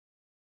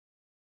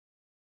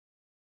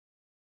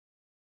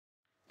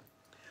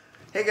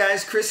Hey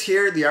guys, Chris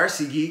here, the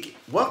RC Geek.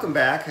 Welcome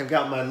back. I've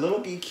got my little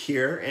geek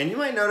here, and you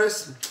might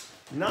notice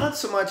not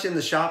so much in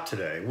the shop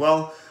today.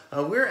 Well,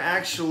 we're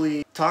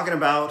actually talking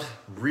about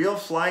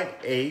RealFlight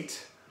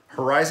 8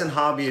 Horizon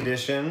Hobby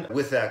Edition.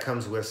 With that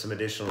comes with some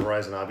additional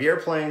Horizon Hobby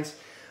airplanes,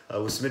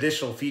 with some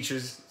additional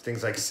features,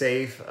 things like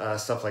safe,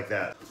 stuff like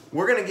that.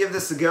 We're gonna give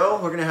this a go.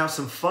 We're gonna have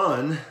some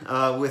fun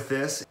with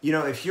this. You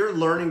know, if you're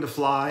learning to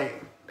fly,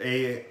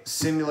 a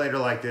simulator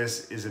like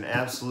this is an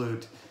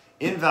absolute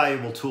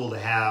invaluable tool to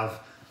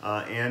have,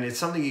 and it's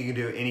something you can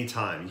do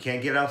anytime. You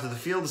can't get out to the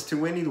field, it's too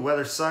windy, the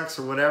weather sucks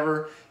or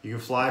whatever. You can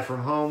fly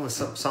from home with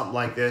something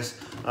like this.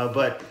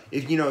 But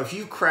if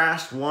you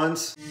crashed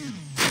once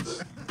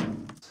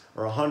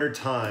or 100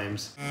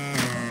 times,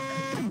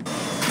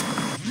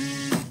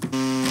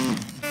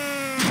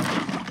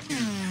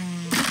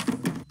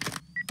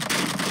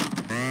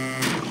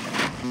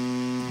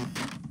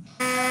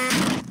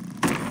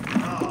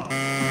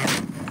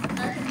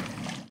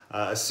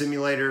 a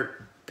simulator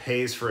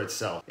pays for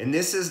itself. And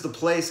this is the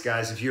place,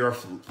 guys, if you're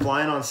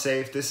flying on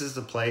safe, this is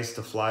the place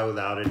to fly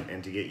without it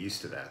and to get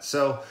used to that.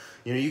 So,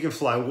 you can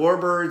fly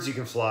warbirds, you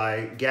can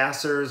fly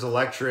gassers,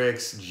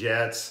 electrics,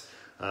 jets,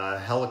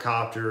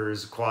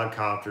 helicopters,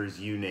 quadcopters,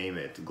 you name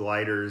it,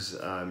 gliders,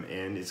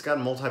 and it's got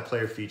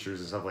multiplayer features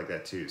and stuff like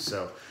that too.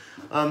 So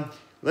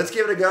let's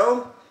give it a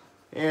go.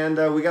 And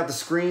we got the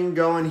screen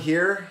going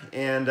here,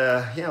 and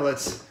yeah,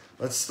 let's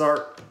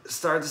start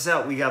this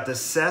out. We got the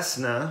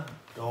Cessna.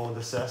 Going with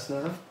the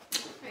Cessna.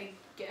 I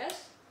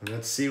guess.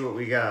 Let's see what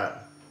we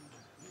got.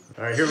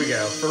 All right, here we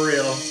go, for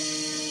real.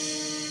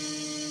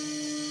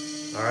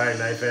 All right,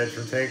 knife edge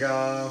from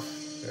takeoff.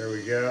 There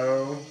we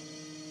go.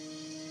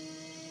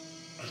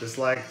 Just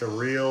like the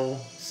real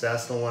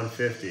Cessna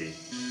 150.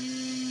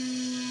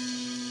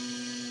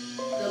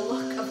 The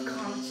look of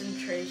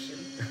concentration.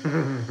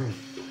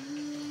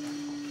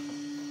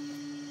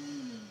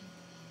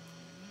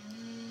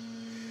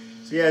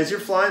 So yeah, as you're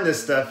flying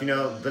this stuff,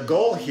 the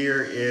goal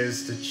here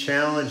is to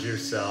challenge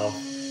yourself.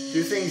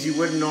 Do things you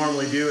wouldn't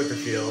normally do at the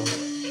field.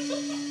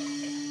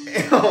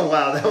 Oh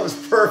wow, that was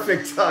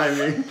perfect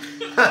timing.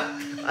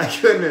 I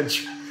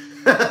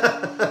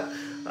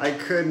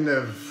couldn't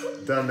have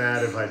done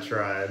that if I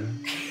tried.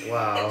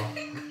 Wow.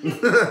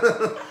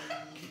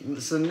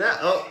 So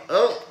now,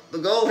 the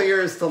goal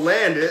here is to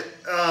land it.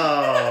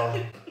 Oh,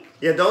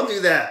 yeah, don't do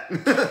that.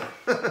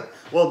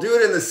 Well, do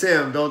it in the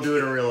sim. Don't do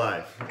it in real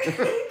life.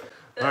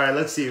 All right,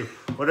 let's see.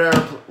 What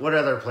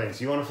other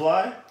planes? You want to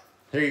fly?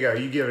 Here you go.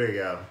 You give it a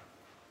go.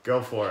 Go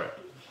for it.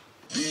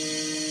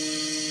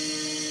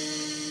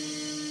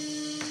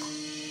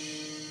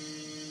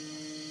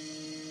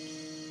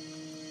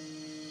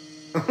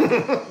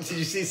 Did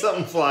you see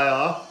something fly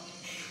off?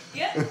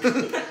 Yeah.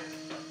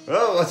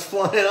 Oh, what's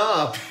flying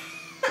off?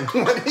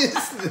 What is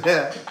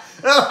that?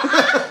 Oh.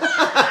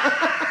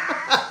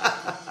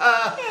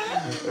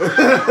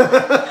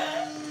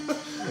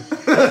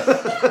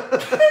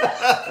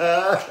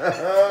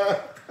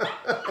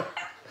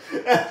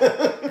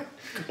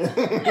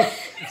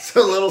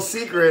 So a little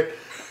secret,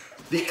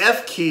 the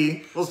F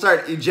key will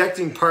start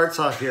ejecting parts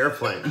off the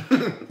airplane.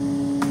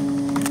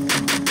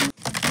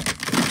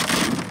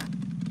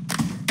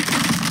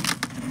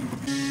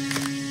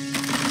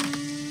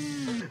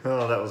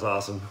 Oh, that was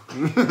awesome.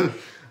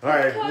 All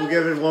right, we'll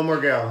give it one more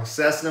go.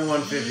 Cessna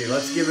 150,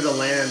 let's give it a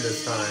land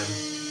this time.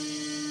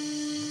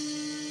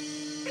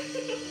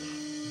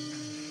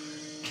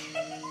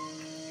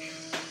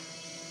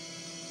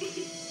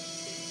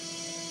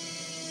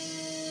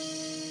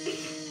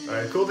 All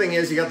right, the cool thing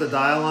is you got the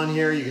dial on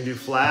here. You can do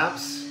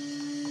flaps.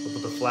 We'll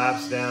put the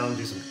flaps down,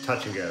 do some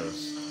touch and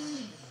goes.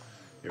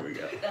 Here we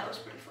go. That was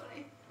pretty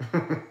funny.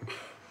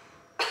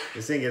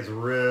 This thing gets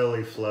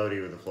really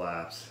floaty with the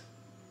flaps,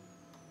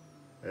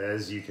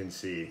 as you can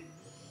see.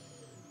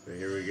 So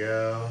here we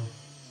go.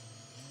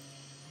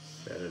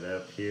 Set it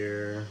up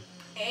here.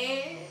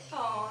 And,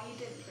 oh, you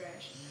didn't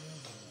crash.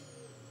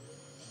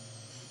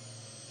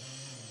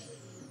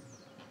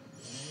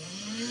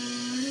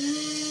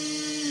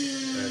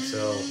 Alright,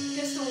 so...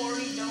 Just a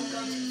warning, don't go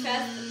too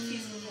fast, the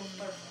pieces will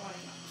start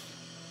flying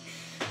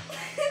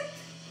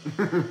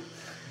off.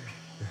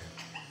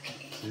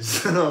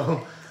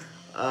 So,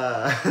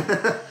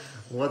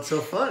 what's so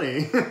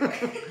funny?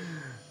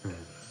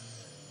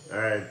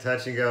 Alright,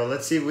 touch and go.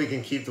 Let's see if we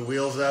can keep the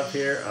wheels up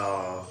here.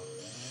 Oh,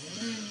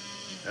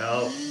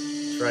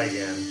 try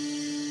again.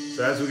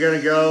 So as we're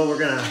gonna go, we're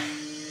gonna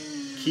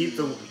keep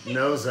the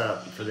nose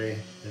up for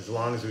as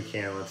long as we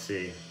can. Let's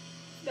see.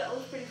 That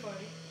was pretty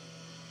funny.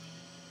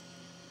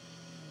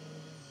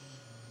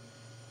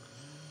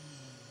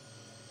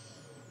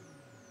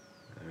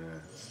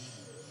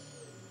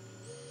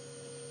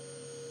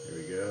 Here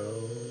we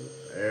go.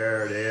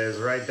 There it is,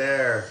 right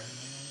there.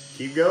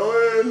 Keep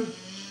going.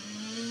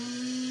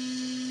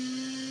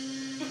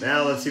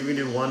 Now let's see if we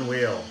can do one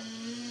wheel.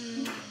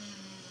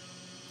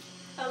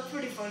 That was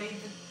pretty funny.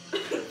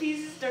 The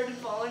pieces started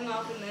falling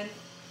off and then...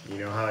 You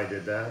know how I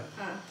did that?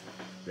 Huh.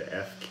 The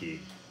F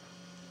key.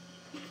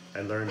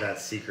 I learned that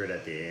secret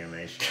at the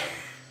AMA show.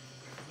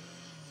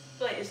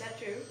 Wait, is that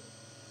true?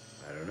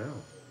 I don't know.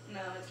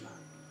 No, it's not.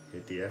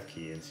 Hit the F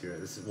key and see what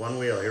this is. One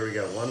wheel. Here we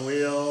go. One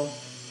wheel.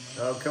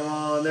 Oh, come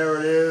on. There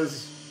it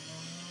is.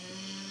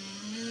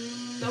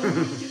 Don't,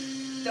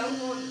 don't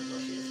go in the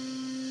bushes.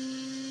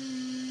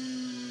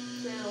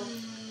 No.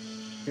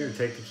 Here,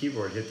 take the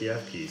keyboard. Hit the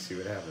F key. See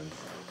what happens.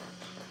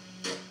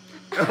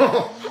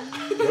 Oh!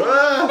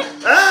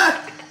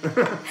 Ah!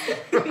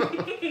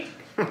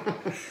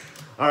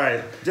 All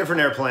right.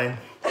 Different airplane.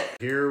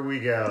 Here we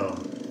go.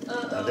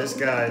 Now, this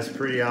guy is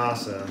pretty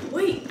awesome.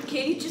 Wait,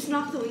 can't you just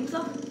knock the wings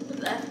off with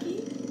the F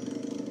key?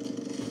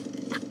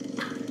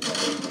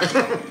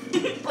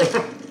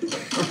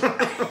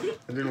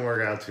 It didn't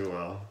work out too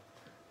well.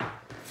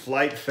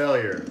 Flight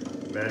failure.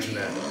 Imagine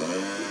that.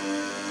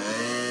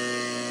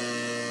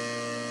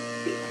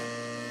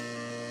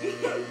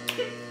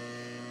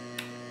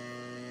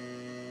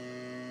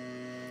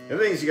 The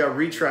other thing is you got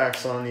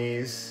retracts on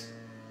these.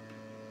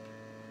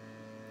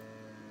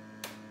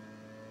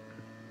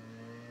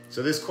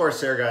 So this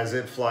Corsair, guys,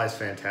 it flies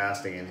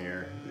fantastic in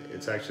here.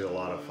 It's actually a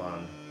lot of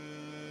fun.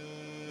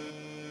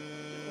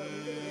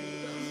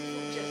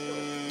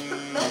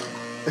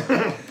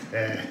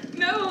 Yeah.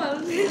 No, I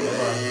was gonna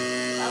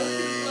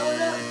blow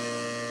it up.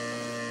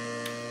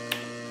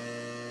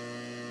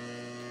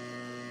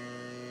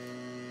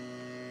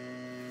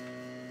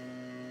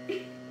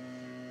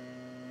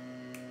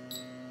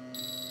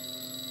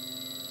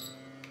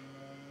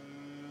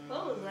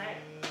 What was that?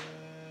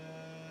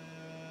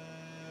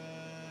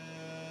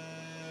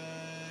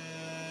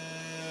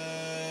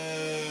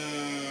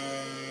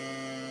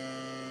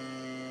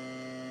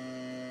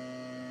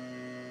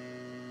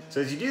 So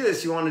as you do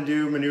this, you want to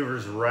do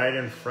maneuvers right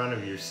in front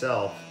of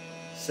yourself.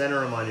 Center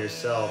them on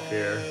yourself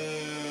here.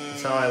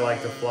 That's how I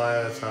like to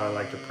fly. That's how I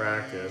like to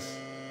practice.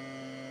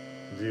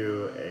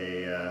 Do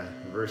a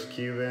reverse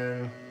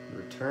Cuban,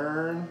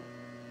 return.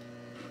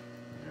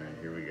 All right,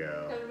 here we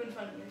go. That would have been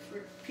funny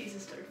if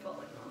pieces started falling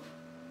off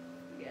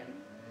again.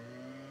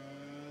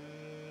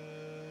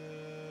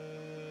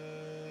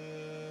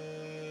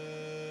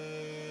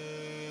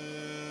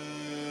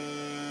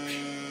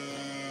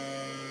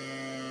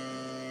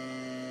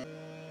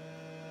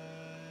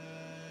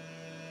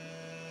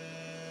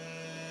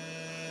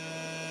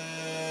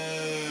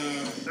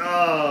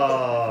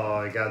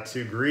 Oh, I got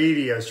too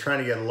greedy. I was trying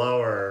to get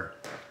lower.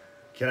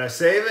 Can I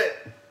save it?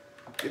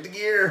 Get the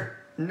gear.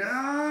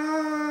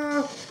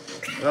 No.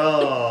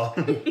 Oh.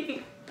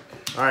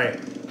 All right,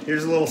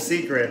 here's a little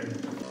secret.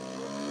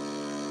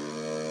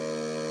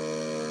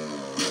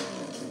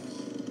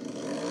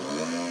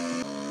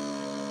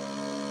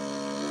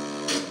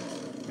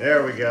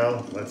 There we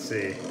go. Let's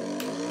see.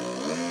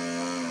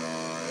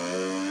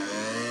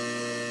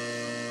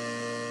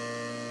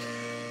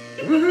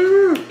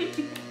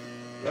 Woohoo!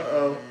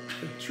 Uh-oh,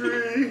 a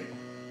tree.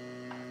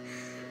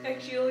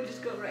 Actually, it'll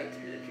just go right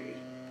through the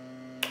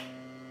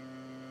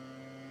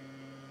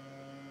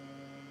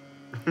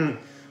tree.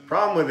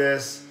 Problem with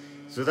this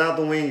is without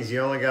the wings,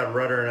 you only got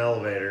rudder and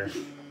elevator.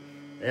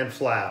 And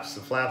flaps.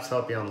 The flaps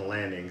help you on the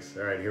landings.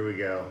 All right, here we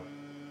go.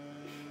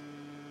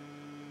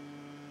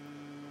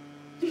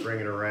 Let's bring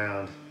it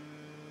around.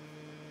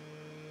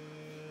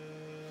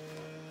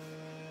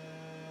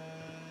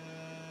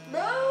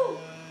 No!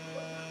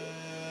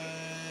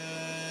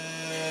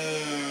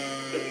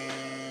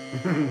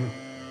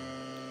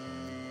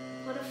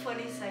 What a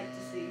funny sight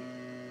to see.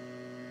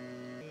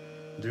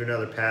 Do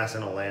another pass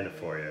and I'll land it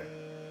for you.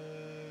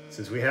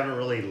 Since we haven't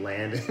really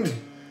landed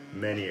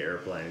many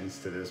airplanes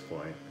to this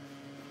point.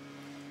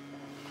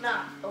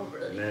 Not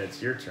overly. And then it's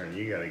your turn.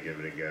 You gotta give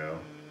it a go.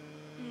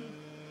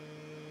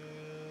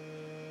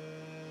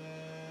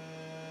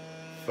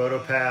 Photo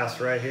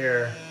pass right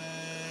here.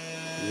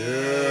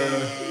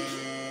 Yeah.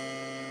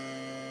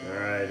 All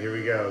right, here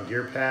we go.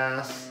 Gear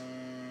pass.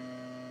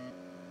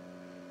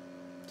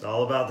 It's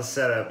all about the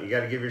setup. You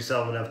gotta give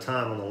yourself enough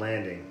time on the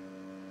landing.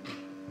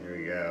 Here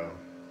we go.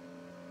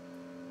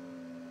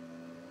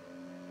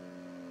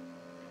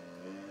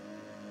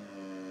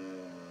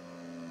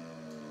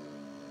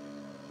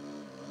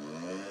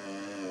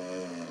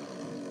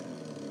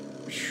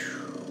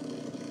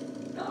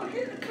 Oh,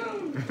 here it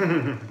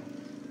comes.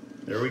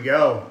 There we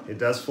go. It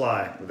does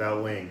fly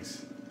without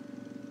wings.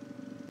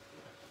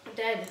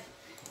 Dead.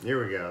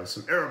 Here we go.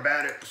 Some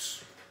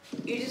aerobatics.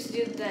 You just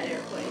did that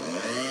airplane.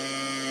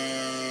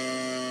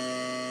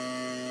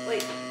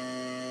 Wait.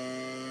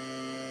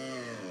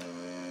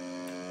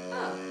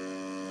 Oh.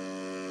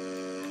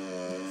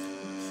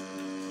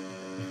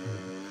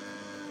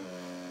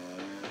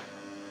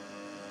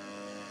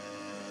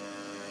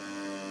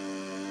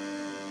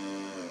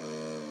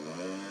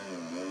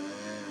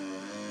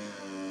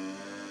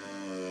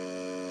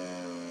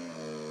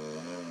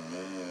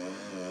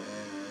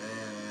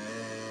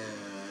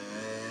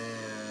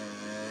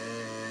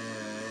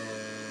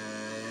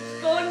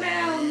 It's going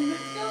down.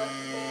 It's going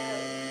down.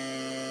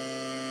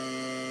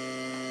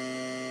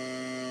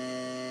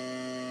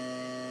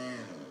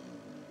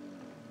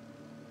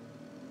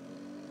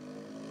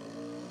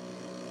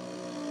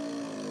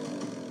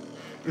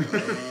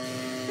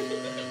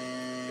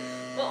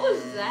 What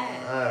was that?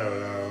 I don't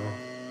know.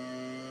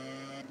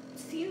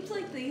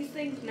 like these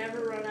things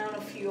never run out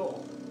of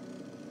fuel.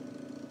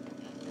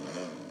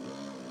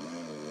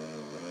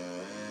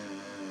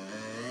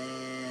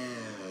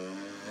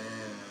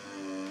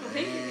 I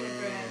think you're gonna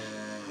crash.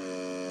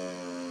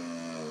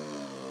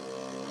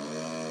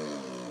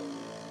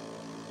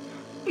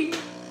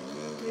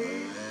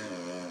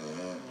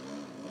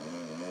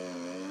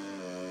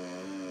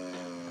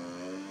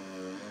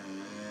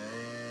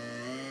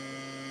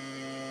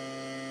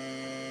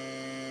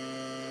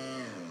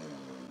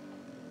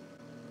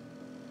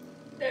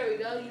 There we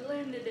go, you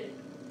landed it.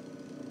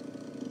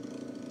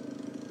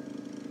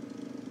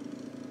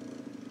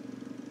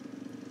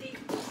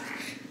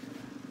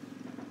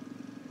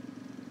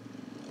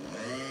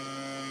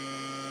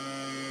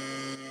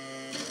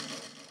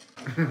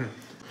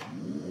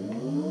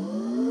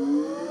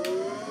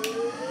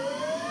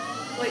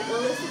 Wait,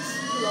 will this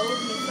explode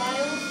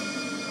missiles?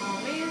 Oh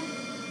man.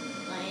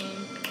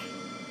 Lame.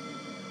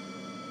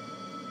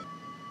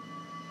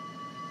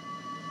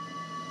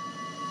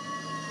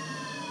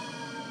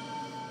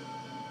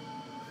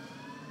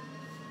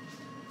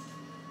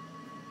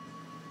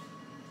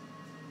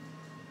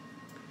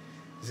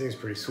 This thing's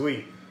pretty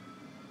sweet.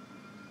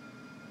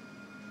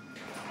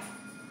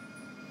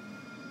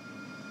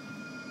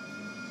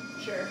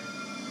 Sure.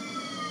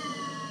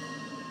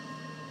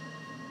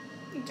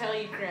 Until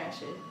you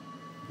crash it.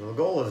 Well, the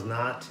goal is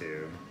not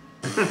to.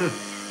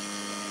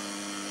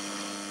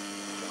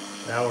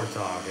 Now we're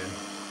talking.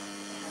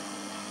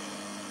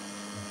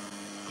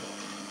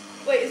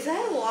 Wait, is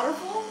that a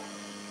waterfall?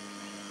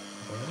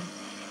 What?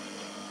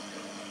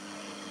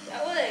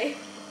 That way.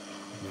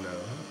 No.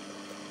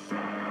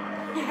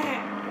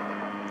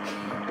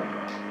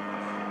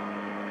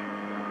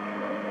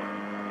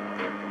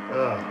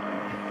 Ugh,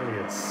 I'm gonna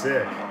get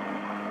sick.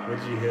 What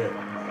did you hit?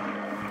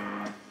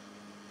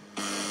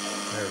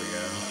 There we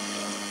go.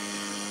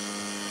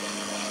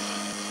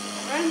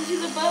 Run to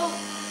the boat.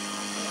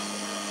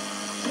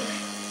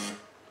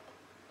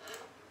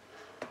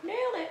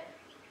 Nailed it.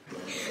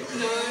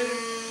 No.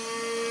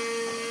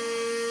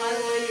 By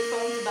the way, your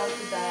phone's about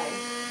to die.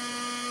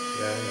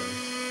 Yeah, I know.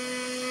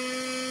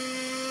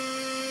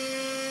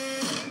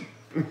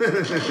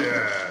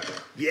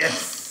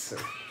 Yes!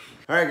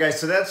 Alright guys,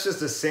 so that's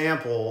just a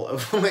sample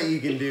of what you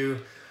can do.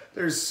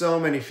 There's so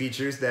many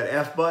features. That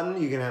F button,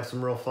 you can have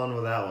some real fun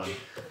with that one.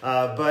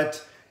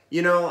 But,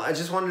 you know, I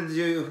just wanted to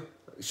do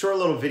a short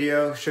little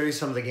video, show you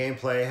some of the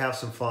gameplay, have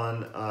some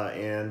fun,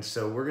 and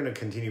so we're going to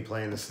continue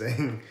playing this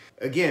thing.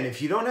 Again,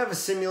 if you don't have a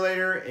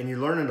simulator and you're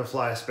learning to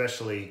fly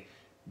especially,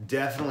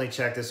 definitely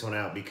check this one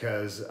out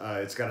because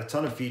it's got a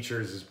ton of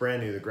features. It's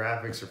brand new. The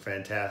graphics are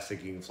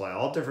fantastic. You can fly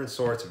all different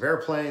sorts of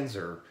airplanes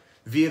or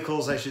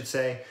vehicles, I should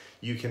say.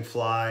 You can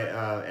fly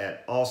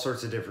at all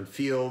sorts of different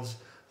fields.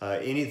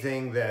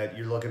 Anything that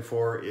you're looking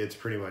for, it's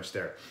pretty much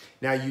there.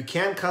 Now you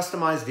can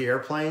customize the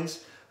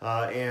airplanes,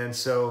 and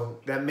so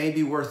that may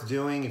be worth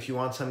doing if you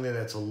want something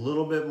that's a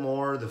little bit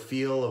more the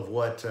feel of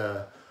what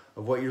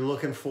you're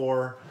looking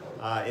for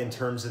in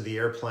terms of the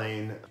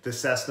airplane. The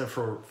Cessna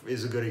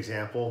is a good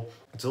example.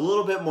 It's a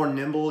little bit more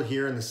nimble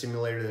here in the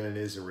simulator than it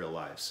is in real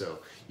life. So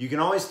you can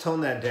always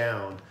tone that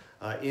down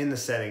in the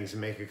settings and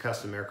make a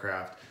custom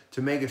aircraft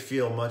to make it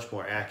feel much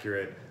more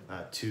accurate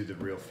to the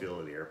real feel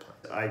of the airplane.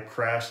 I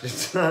crashed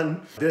a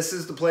ton. This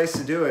is the place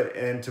to do it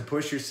and to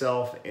push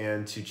yourself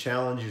and to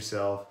challenge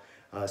yourself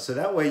so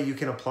that way you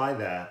can apply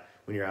that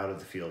when you're out of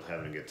the field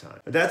having a good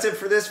time. But that's it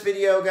for this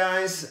video,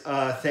 guys.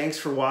 Thanks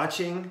for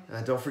watching.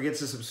 Don't forget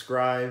to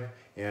subscribe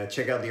and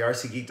check out the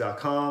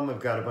rcgeek.com. I've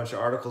got a bunch of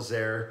articles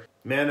there.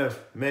 Man of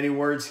many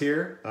words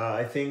here.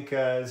 I think,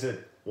 is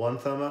it 1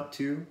 thumb up,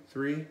 2,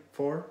 3,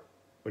 4?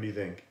 What do you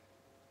think?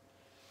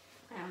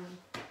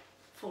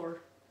 4.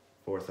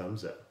 4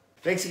 thumbs up.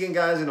 Thanks again,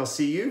 guys, and I'll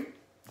see you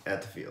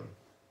at the field.